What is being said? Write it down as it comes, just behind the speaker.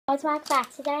How's my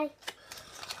Saturday?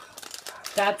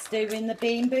 Dad's doing the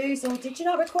bean boozled. Did you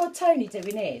not record Tony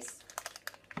doing his?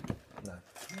 No.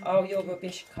 Oh, you're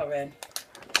rubbish, Corinne.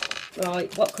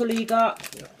 Right, what colour you got?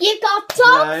 You got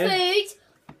dog food.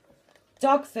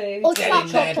 Dog food. Or Get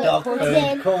in there, dog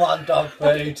food. Come on, dog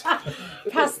food.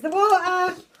 Pass the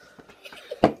water.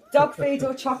 Dog food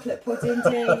or chocolate pudding,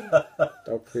 Dean?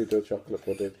 Dog food or chocolate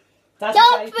pudding? Dad's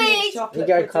Dog baby, food. chocolate You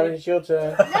go, pudding. Colin, it's your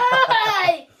turn. No!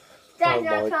 Dad's Oh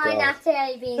not my trying God. after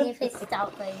being if it's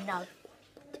dog food. No.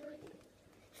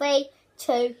 3,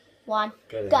 2, 1,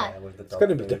 Get in go. there with the dog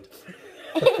gonna be food.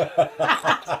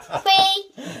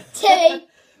 3, 2,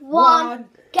 1,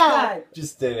 go.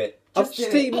 Just do it. I've Just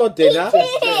just do it. eaten my dinner. Do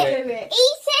it.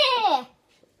 Eat it.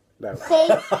 No. 3.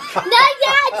 No,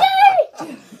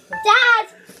 Dad, Dad.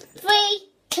 3,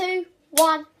 2,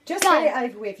 1, Just go. get it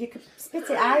over with. You can spit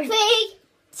it out. 3,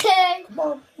 2, Come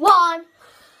on. 1,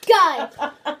 go.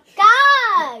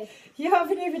 Go. You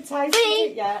haven't even tasted 3,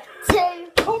 it yet. 2,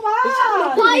 Come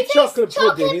on. Why It's is chocolate this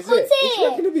pudding, is it? It's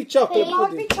not going to be chocolate It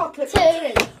might be pudding. chocolate 2,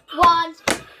 pudding. 1,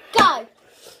 go.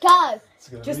 Go. It's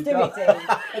gonna Just be do dog. it, Dean.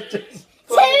 Just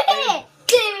Do it.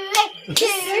 Do it. Do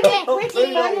it. Quick,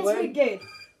 Do now it. it's ringing.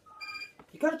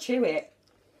 You got to chew it.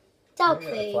 Dog You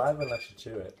get a food. 5 unless you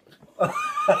chew it.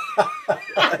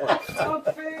 Dog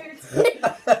food.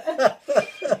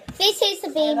 This is the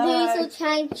Bean Hello. Boozled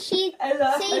Challenge. Hello.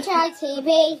 CJ TV.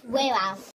 We're out.